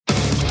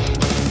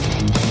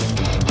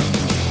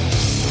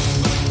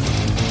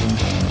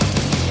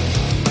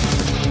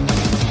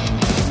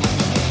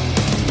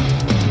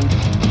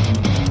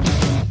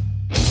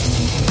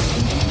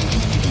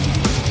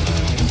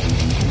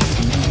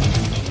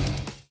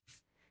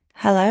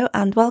Hello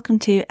and welcome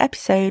to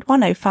episode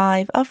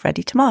 105 of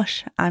Ready to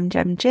Mosh. I'm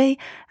Gem G,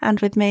 and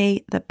with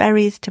me, the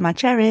berries to my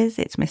cherries,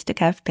 it's Mr.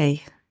 Kev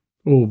P.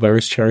 Oh,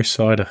 berries cherry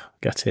cider.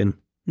 Get in.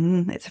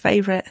 It's a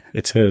favourite.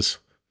 It is.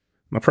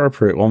 An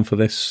appropriate one for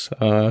this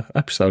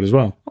episode as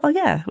well. Well,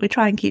 yeah, we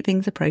try and keep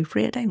things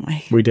appropriate, don't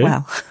we? We do.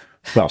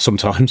 Well,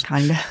 sometimes.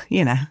 Kinda,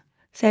 you know.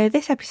 So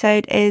this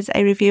episode is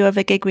a review of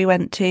a gig we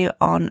went to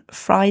on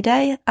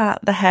Friday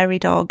at the Hairy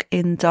Dog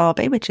in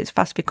Derby, which is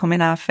fast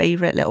becoming our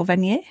favourite little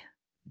venue.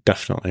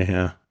 Definitely,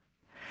 yeah.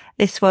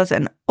 This was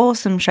an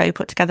awesome show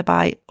put together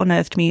by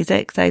Unearthed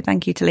Music, so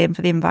thank you to Liam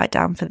for the invite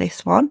down for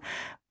this one.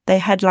 The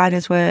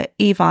headliners were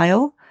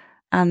Evile,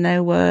 and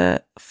there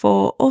were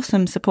 4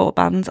 awesome support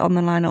bands on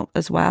the lineup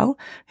as well,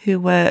 who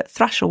were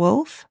Thrasher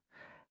Wolf,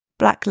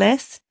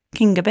 Blacklist,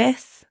 King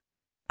Abyss,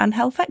 and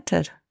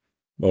Hellfected.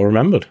 Well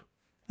remembered.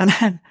 And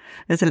then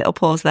there's a little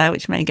pause there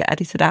which may get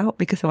edited out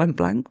because I went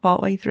blank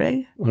partway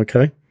through.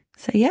 Okay.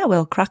 So yeah,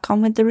 we'll crack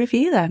on with the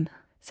review then.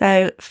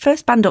 So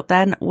first band up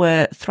then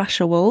were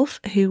Thrasher Wolf,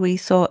 who we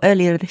saw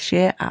earlier this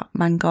year at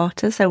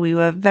Mangata, so we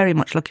were very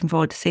much looking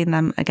forward to seeing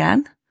them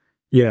again.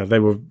 Yeah, they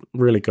were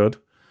really good.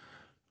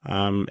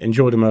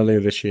 Enjoyed them earlier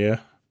this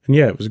year. And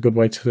yeah, it was a good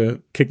way to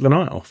kick the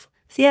night off.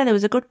 So yeah, there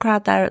was a good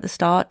crowd there at the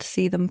start to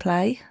see them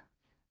play.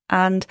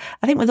 And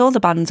I think with all the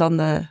bands on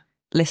the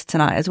list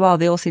tonight as well,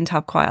 they all seem to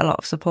have quite a lot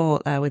of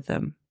support there with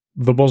them.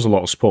 There was a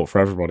lot of support for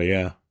everybody,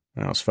 yeah.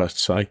 That's fair to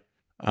say.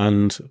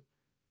 And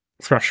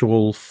Thrasher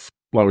Wolf,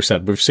 like we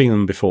said, we've seen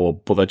them before,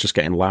 but they're just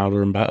getting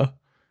louder and better.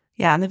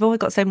 Yeah, and they've always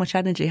got so much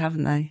energy,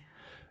 haven't they?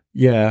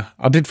 Yeah,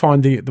 I did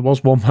find there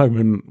was one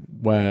moment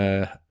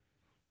where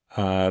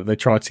they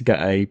tried to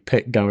get a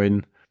pit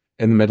going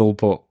in the middle,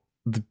 but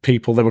the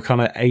people they were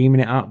kind of aiming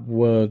it at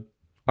were,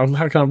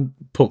 how can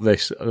I put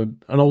this, an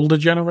older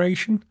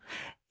generation?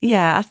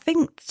 Yeah, I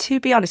think, to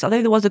be honest,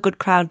 although there was a good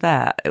crowd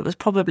there, it was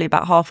probably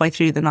about halfway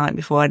through the night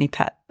before any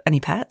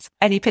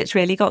pits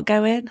really got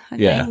going, I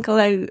think,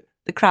 although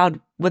the crowd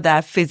were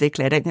there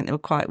physically. I don't think they were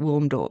quite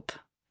warmed up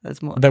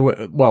as much. They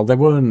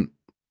weren't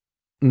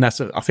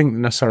necessarily, I think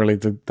necessarily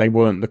they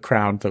weren't the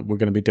crowd that were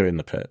going to be doing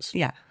the pits.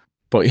 Yeah.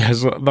 But yeah,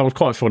 that was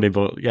quite funny,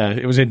 but yeah,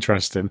 it was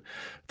interesting.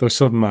 There were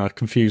some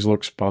confused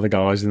looks by the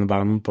guys in the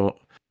band, but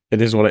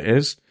it is what it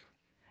is.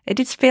 It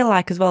did feel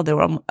like as well they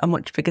were on a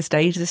much bigger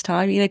stage this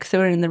time, because they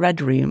were in the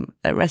Red Room,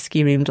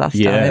 Rescue Rooms last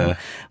time,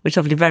 which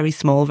obviously very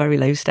small, very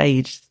low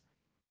stage.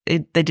 They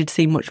did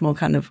seem much more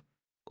kind of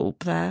up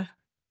there,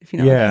 if you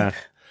know what I mean.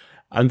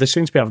 And they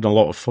seem to be having a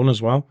lot of fun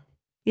as well.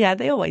 Yeah,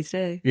 they always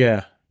do.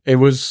 Yeah, it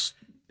was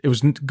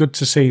good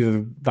to see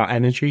that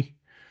energy.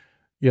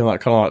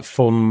 That kind of like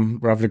fun,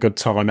 we're having a good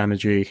time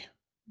energy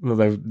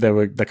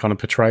that they kind of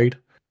portrayed.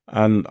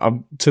 And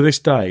to this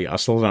day, I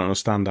still don't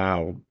understand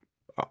how.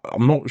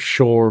 I'm not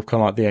sure of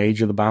kind of like the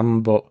age of the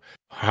band, but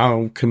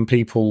how can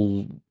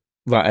people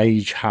that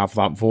age have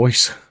that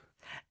voice?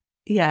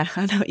 Yeah,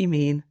 I know what you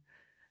mean.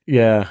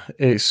 Yeah,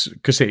 it's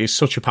because it is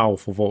such a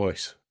powerful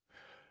voice.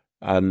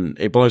 And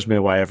it blows me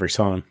away every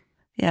time.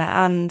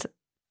 Yeah, and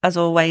as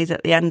always,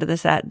 at the end of the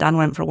set, Dan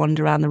went for a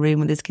wander around the room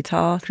with his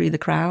guitar through the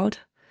crowd.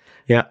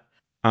 Yeah,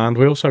 and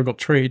we also got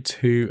treated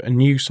to a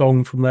new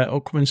song from their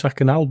upcoming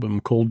second album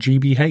called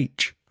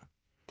GBH.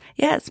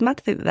 Yeah, it's mad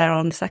to think that they're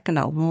on the second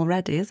album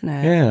already, isn't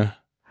it? Yeah,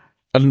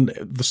 and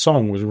the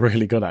song was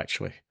really good,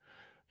 actually.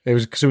 It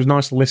was because it was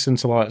nice to listen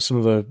to like some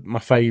of my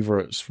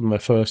favourites from their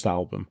first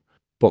album.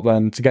 But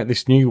then to get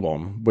this new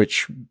one,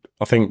 which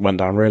I think went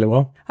down really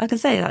well. I can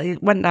say that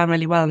it went down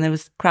really well, and there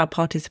was crowd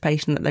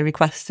participation that they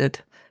requested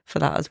for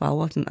that as well,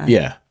 wasn't there?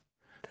 Yeah.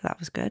 So that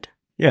was good.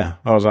 Yeah,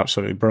 that was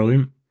absolutely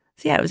brilliant.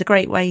 So yeah, it was a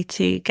great way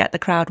to get the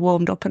crowd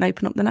warmed up and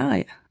open up the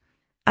night.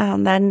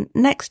 And then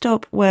next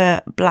up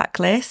were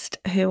Blacklist,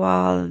 who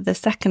are the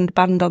second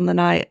band on the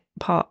night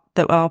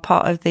that are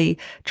part of the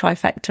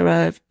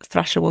trifecta of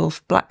Thrasher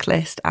Wolf,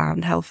 Blacklist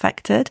and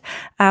Hellfected.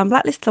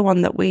 Blacklist, the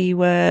one that we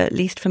were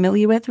least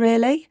familiar with,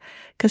 really,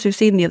 because we've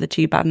seen the other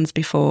 2 bands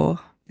before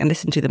and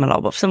listened to them a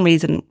lot, but for some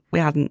reason we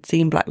hadn't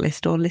seen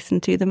Blacklist or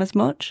listened to them as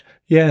much.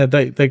 Yeah,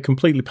 they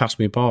completely passed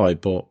me by,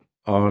 but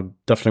I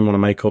definitely want to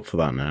make up for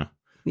that now.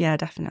 Yeah,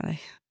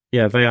 definitely.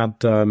 Yeah, they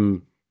had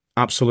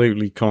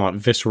absolutely kind of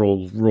like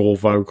visceral, raw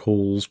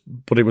vocals,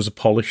 but it was a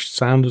polished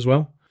sound as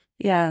well.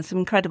 Yeah, some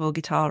incredible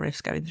guitar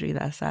riffs going through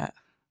their set.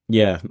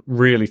 Yeah,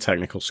 really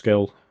technical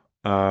skill.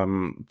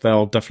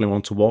 They'll definitely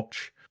want to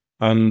watch.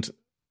 And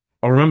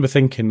I remember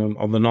thinking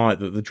on the night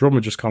that the drummer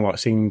just kind of like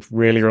seemed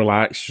really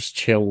relaxed, just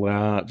chill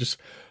out, just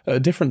at a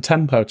different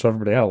tempo to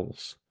everybody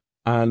else.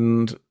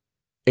 And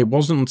it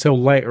wasn't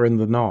until later in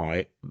the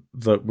night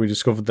that we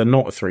discovered they're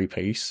not a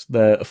 3-piece,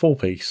 they're a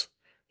 4-piece.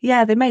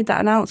 Yeah, they made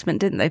that announcement,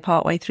 didn't they,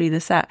 partway through the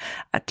set?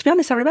 To be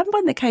honest, I remember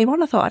when they came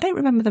on, I thought, I don't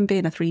remember them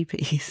being a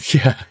 3-piece.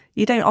 Yeah.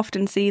 You don't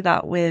often see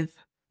that with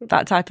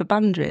that type of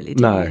band, really,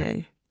 do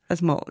you?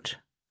 As much.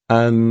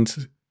 And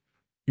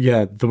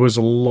yeah, there was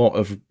a lot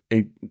of,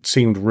 it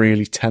seemed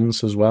really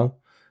tense as well,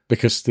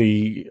 because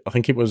I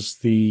think it was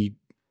the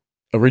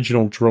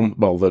original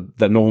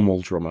the normal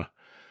drummer,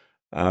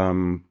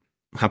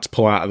 had to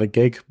pull out of the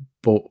gig,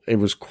 but it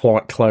was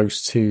quite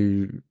close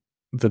to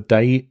the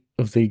date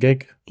of the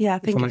gig. Yeah, I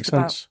if think that it's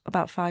makes sense.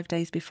 about 5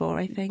 days before,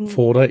 I think.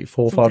 4 or 5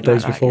 Something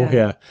days like that, before,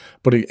 yeah.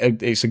 But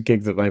it's a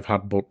gig that they've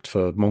had booked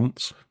for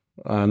months.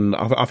 And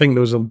I think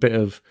there was a bit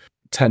of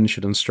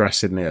tension and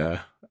stress in the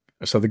air.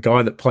 So the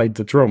guy that played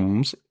the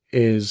drums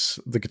is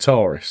the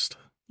guitarist.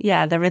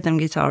 Yeah, the rhythm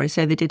guitarist.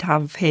 So they did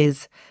have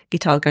his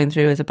guitar going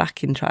through as a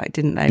backing track,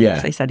 didn't they? Yeah.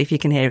 Which they said if you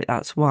can hear it,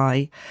 that's why.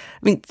 I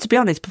mean, to be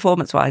honest,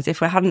 performance-wise, if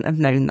we hadn't have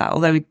known that,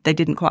 although they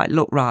didn't quite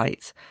look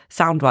right,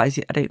 sound-wise,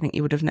 I don't think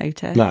you would have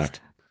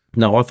noticed.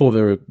 No, I thought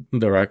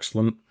they were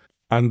excellent.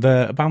 And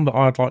they're a band that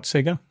I'd like to see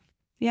again.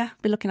 Yeah,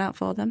 be looking out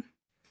for them.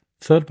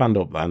 Third band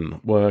up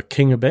then were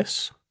King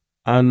Abyss.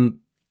 And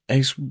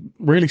it's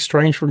really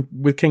strange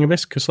with King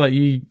Abyss because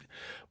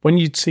when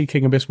you'd see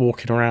King Abyss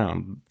walking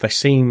around, they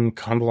seem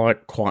kind of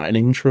like quite an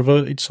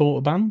introverted sort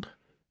of band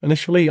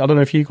initially. I don't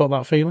know if you got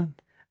that feeling.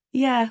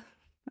 Yeah,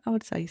 I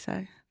would say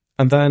so.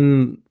 And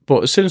then,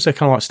 but as soon as they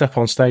kind of like step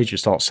on stage and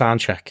start sound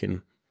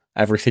checking,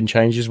 everything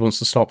changes once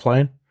they start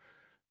playing.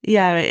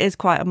 Yeah, it is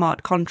quite a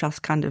marked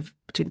contrast kind of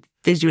between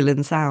visual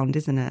and sound,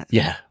 isn't it?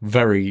 Yeah,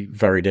 very,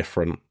 very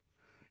different.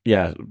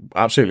 Yeah,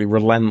 absolutely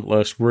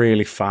relentless,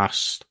 really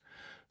fast,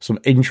 some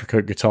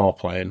intricate guitar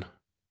playing.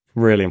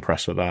 Really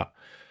impressed with that.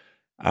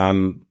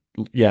 And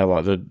yeah,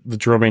 like the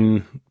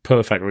drumming,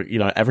 perfect.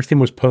 Everything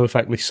was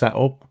perfectly set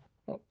up,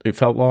 it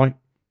felt like.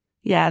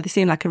 Yeah, they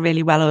seem like a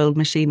really well-oiled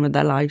machine with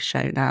their live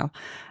show now.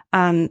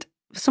 And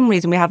for some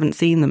reason, we haven't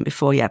seen them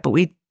before yet, but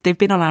they've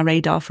been on our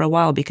radar for a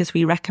while because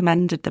we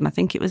recommended them. I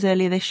think it was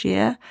earlier this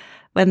year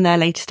when their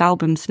latest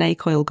album,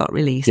 Snake Oil, got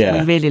released. Yeah.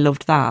 And we really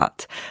loved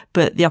that.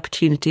 But the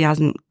opportunity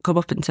hasn't come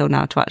up until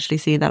now to actually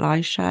see their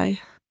live show.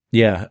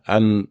 Yeah,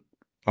 and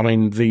I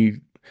mean, the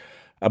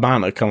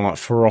amount of kind of like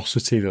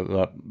ferocity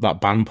that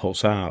band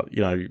puts out,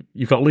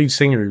 you've got a lead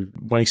singer who,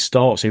 when he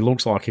starts, he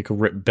looks like he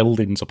could rip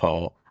buildings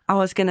apart. I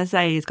was going to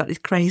say, he's got this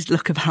crazed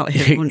look about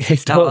him once he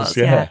starts. Does,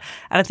 yeah.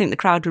 And I think the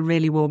crowd were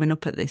really warming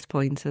up at this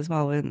point as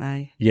well, weren't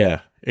they?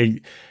 Yeah.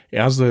 He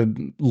has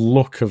the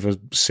look of a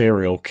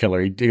serial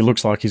killer. He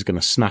looks like he's going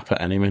to snap at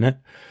any minute.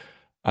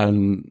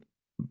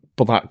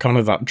 But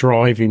that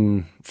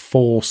driving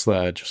force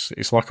there,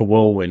 it's like a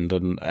whirlwind.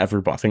 And I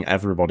think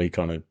everybody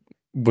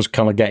was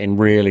getting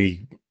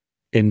really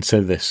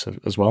into this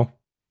as well.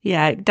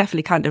 Yeah, it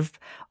definitely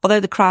although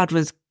the crowd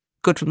was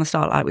good from the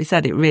start, like we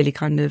said, it really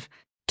kind of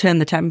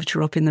turned the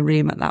temperature up in the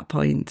room at that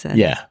point. And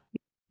yeah,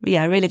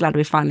 really glad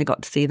we finally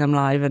got to see them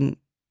live and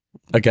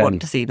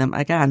want to see them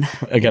again.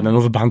 Again,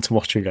 another band to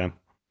watch again.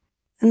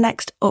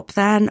 Next up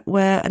then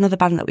were another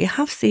band that we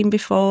have seen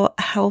before,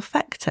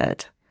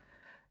 Hellfected.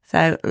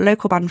 So,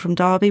 local band from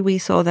Derby. We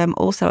saw them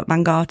also at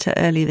Mangata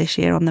earlier this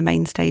year on the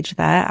main stage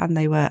there, and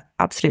they were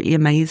absolutely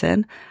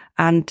amazing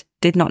and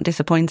did not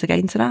disappoint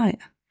again tonight.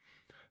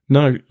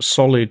 No,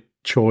 solid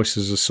choice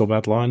as a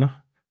sub-headliner.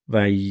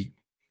 They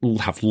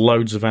have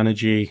loads of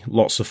energy,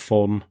 lots of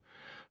fun,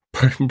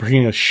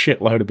 bringing a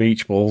shitload of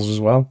beach balls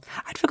as well.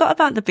 I'd forgot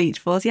about the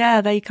beach balls.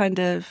 Yeah, they kind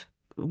of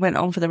went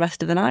on for the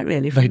rest of the night,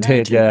 really. They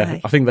did, yeah.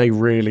 I think there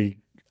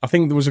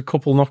was a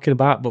couple knocking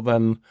about, but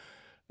then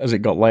as it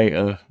got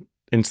later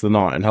into the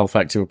night and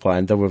Hellfected were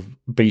playing, there were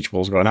beach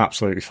balls going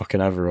absolutely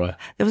fucking everywhere.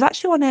 There was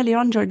actually one earlier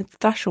on during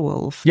Thrasher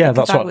Wolf. Yeah,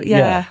 that's what.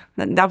 Yeah,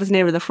 that was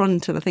nearer the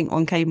front, and I think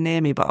one came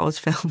near me, but I was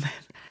filming.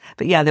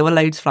 But yeah, there were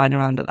loads flying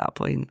around at that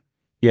point.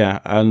 Yeah,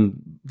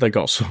 and they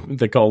got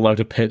a load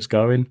of pits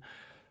going,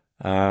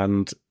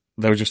 and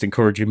they were just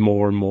encouraging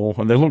more and more,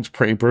 and they looked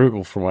pretty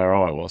brutal from where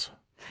I was.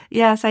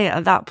 Yeah, I say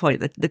at that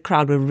point, the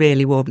crowd were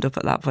really warmed up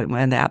at that point,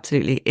 when they're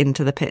absolutely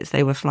into the pits.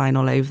 They were flying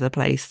all over the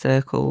place,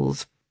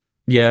 circles.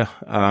 Yeah,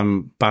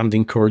 band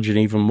encouraging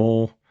even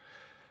more.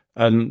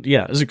 And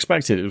yeah, as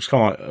expected, it was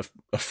kind of like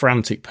a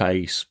frantic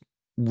pace,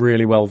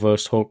 really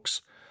well-versed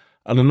hooks,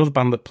 and another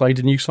band that played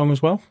a new song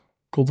as well,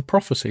 called The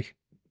Prophecy.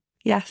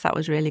 Yes, that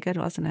was really good,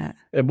 wasn't it?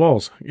 It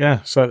was,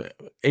 yeah. So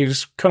it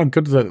was kind of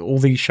good that all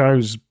these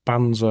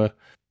bands are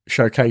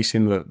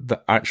showcasing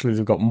that actually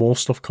they've got more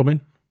stuff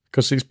coming,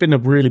 because it's been a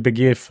really big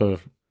year for,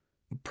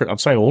 I'd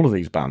say, all of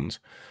these bands.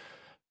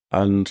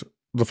 And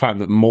the fact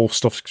that more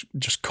stuff's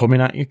just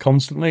coming at you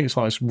constantly,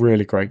 it's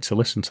really great to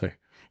listen to.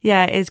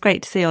 Yeah, it's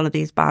great to see all of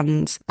these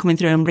bands coming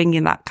through and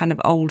bringing that kind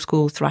of old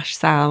school thrash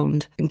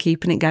sound and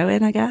keeping it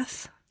going, I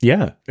guess.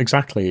 Yeah,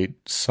 exactly.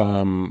 It's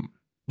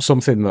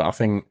something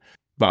that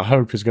I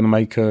hope is going to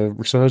make a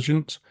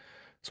resurgence.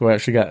 So we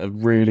actually get a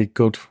really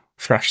good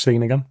thrash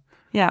scene again.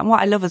 Yeah, and what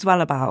I love as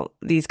well about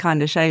these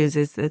kind of shows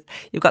is that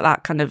you've got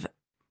that kind of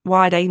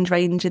wide age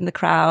range in the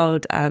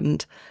crowd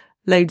and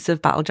loads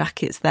of battle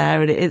jackets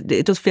there, and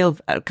it does feel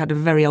a kind of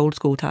very old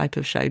school type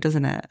of show,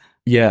 doesn't it?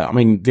 Yeah, I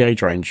mean, the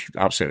age range,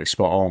 absolutely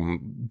spot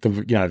on.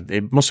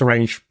 It must have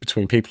ranged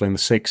between people in the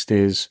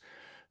 60s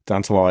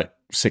down to like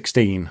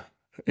 16.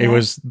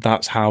 Yeah.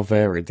 That's how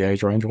varied the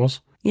age range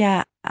was.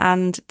 Yeah,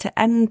 and to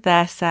end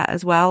their set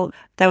as well,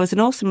 there was an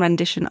awesome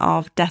rendition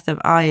of Death of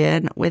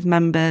Iron with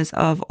members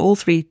of all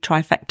three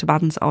Trifecta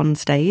bands on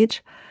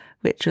stage.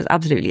 which was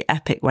absolutely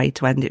epic way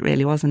to end it,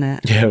 really, wasn't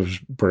it? Yeah, it was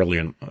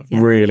brilliant.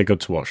 Yeah. Really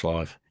good to watch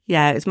live.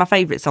 Yeah, it's my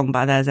favourite song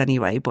by theirs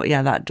anyway, but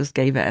yeah, that just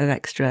gave it an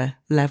extra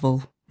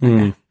level.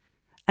 And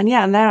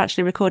yeah, and they're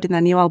actually recording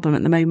their new album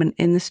at the moment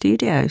in the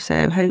studio,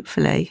 so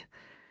hopefully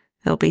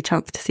there'll be a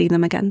chance to see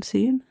them again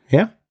soon.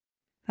 Yeah.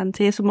 And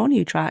to hear some more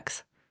new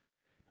tracks.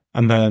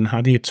 And then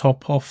how do you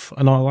top off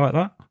a night like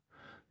that?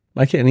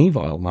 Make it an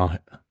Evile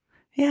night.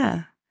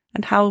 Yeah.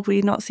 And how have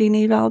we not seen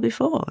Evile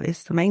before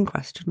is the main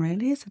question,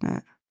 really, isn't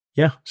it?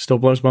 Yeah, still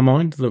blows my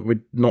mind that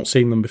we'd not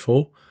seen them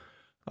before,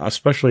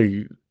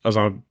 especially as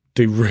I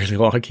do really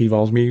like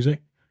Evile's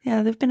music.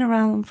 Yeah, they've been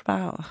around for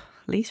about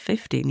at least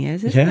 15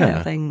 years, isn't it,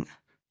 I think?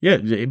 Yeah,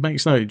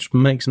 it just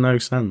makes no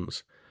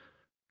sense.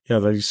 Yeah,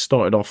 they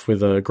started off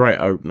with a great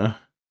opener,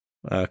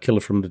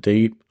 Killer from the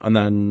Deep, and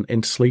then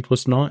into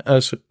Sleepless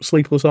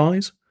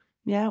Eyes.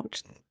 Yeah,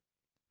 which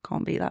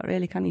can't beat that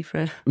really, can you, for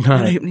an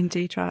opening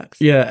 2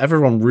 tracks? Yeah,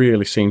 everyone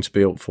really seemed to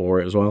be up for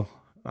it as well.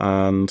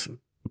 And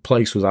the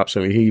place was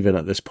absolutely heaving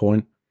at this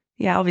point.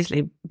 Yeah,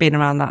 obviously, being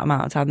around that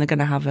amount of time, they're going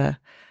to have a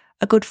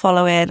good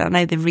following. I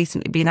know they've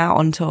recently been out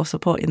on tour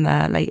supporting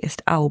their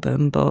latest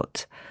album,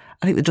 but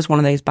I think they're just one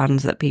of those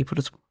bands that people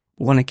just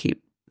want to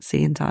keep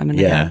seeing time and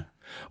again.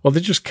 Well, they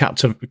just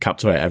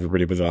captivate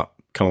everybody with that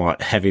kind of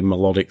like heavy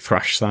melodic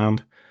thrash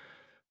sound.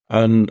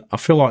 And I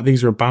feel like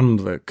these are a band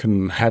that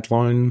can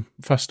headline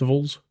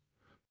festivals.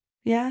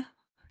 Yeah,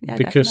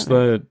 because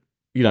definitely.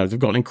 they've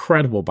got an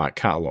incredible back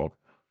catalogue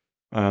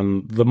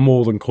and they're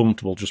more than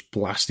comfortable just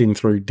blasting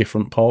through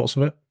different parts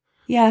of it.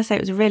 Yeah, so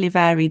it was a really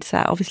varied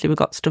set. Obviously, we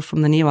got stuff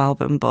from the new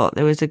album, but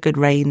there was a good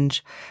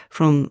range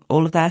from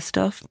all of their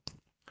stuff.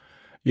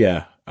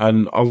 Yeah,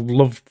 and I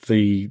loved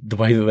the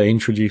way that they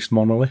introduced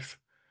Monolith.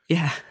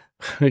 Yeah.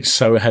 It's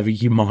so heavy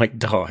you might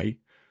die.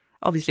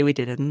 Obviously, we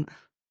didn't.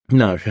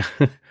 No.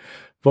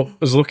 But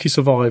as lucky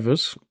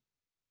survivors,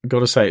 I've got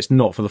to say it's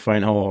not for the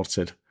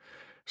faint-hearted.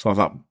 It's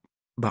like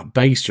that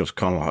bass just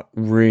kind of like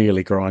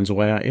really grinds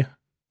away at you.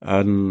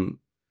 And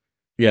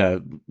yeah,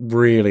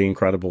 really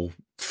incredible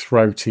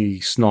throaty,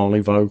 snarly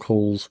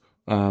vocals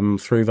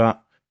through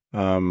that.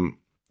 And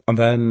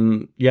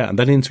then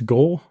into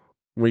Gore,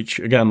 which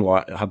again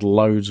like had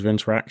loads of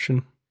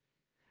interaction.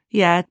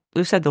 Yeah,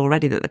 we've said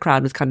already that the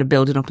crowd was kind of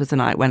building up as the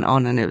night went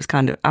on, and it was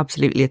kind of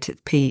absolutely at its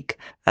peak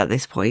at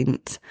this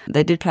point.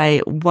 They did play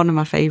one of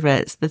my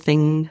favourites, The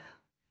Thing.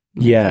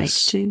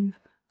 Yes. Too.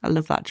 I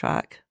love that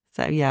track.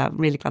 So yeah, I'm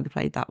really glad they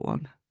played that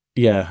one.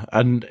 Yeah,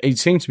 and it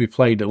seemed to be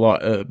played at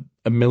like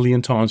a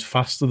million times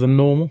faster than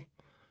normal.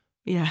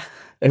 Yeah.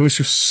 It was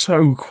just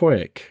so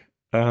quick.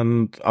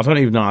 And I don't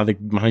even know how they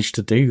managed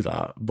to do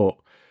that. But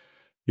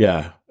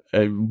yeah,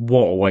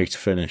 what a way to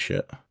finish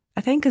it.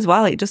 I think as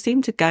well, it just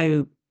seemed to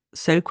go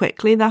so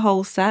quickly, the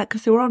whole set,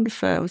 because they were on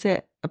for, was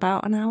it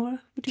about an hour?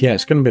 Yeah,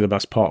 it's going to be the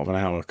best part of an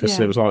hour because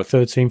it was like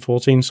 13,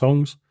 14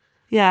 songs.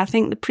 Yeah, I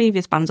think the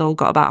previous bands all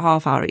got about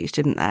half hour each,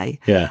 didn't they?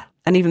 Yeah.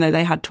 And even though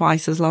they had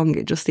twice as long,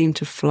 it just seemed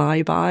to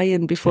fly by.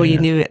 And before you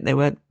knew it, they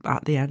were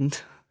at the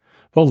end.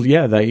 Well,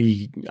 yeah,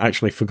 they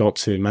actually forgot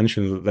to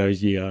mention that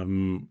they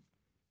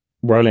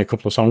were only a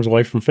couple of songs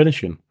away from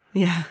finishing.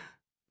 Yeah.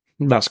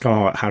 That's kind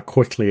of like how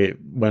quickly it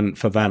went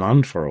for them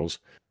and for us.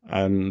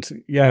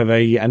 And yeah,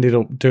 they ended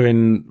up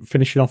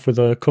finishing off with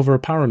a cover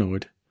of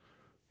Paranoid.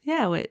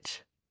 Yeah,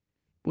 which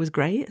was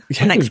great.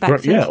 Yeah,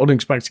 Unexpected.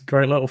 Unexpected,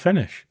 great little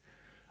finish.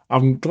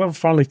 I'm glad I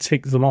finally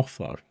ticked them off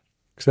though,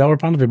 because they are a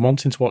band I've been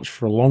wanting to watch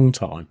for a long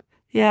time.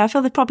 Yeah, I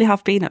feel they probably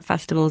have been at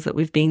festivals that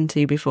we've been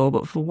to before,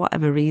 but for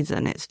whatever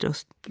reason, it's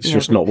just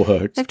not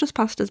worked. They've just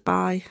passed us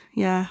by,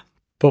 yeah.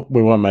 But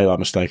we won't make that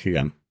mistake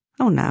again.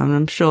 Oh no, and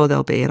I'm sure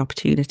there'll be an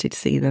opportunity to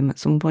see them at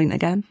some point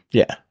again.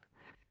 Yeah.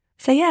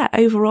 So yeah,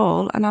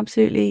 overall, an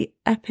absolutely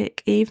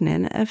epic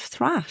evening of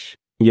thrash.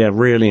 Yeah,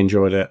 really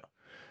enjoyed it.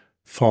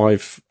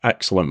 5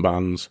 excellent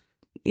bands.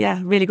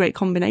 Yeah, really great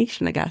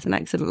combination, I guess, an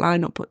excellent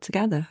lineup put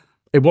together.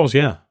 It was,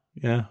 yeah.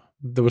 Yeah.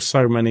 There were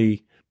so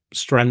many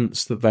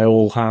strengths that they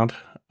all had,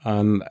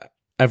 and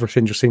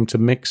everything just seemed to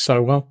mix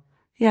so well.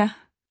 Yeah,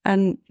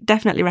 and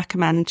definitely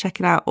recommend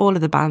checking out all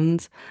of the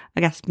bands.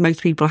 I guess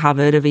most people have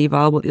heard of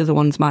Evile, but the other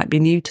ones might be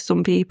new to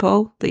some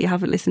people that you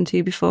haven't listened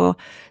to before.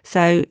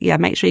 So yeah,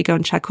 make sure you go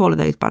and check all of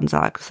those bands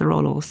out because they're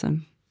all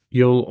awesome.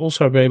 You'll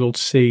also be able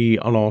to see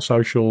on our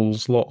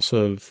socials lots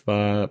of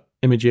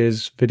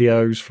images,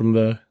 videos from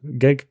the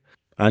gig,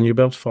 and you'll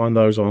be able to find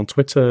those on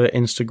Twitter,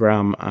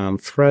 Instagram,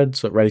 and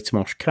Threads at Ready to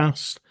Mosh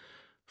Cast,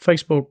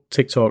 Facebook,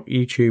 TikTok,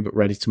 YouTube at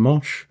Ready to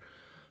Mosh.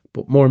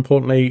 But more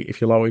importantly, if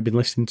you like what you've been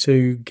listening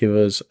to, give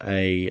us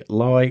a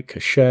like, a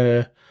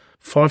share,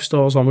 5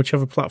 stars on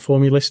whichever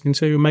platform you're listening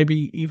to, and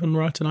maybe even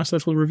write a nice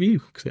little review,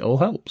 because it all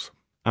helps.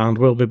 And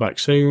we'll be back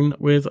soon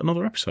with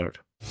another episode.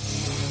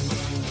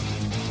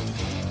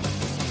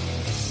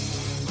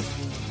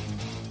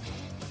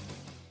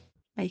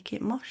 Make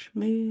it mosh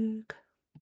moog.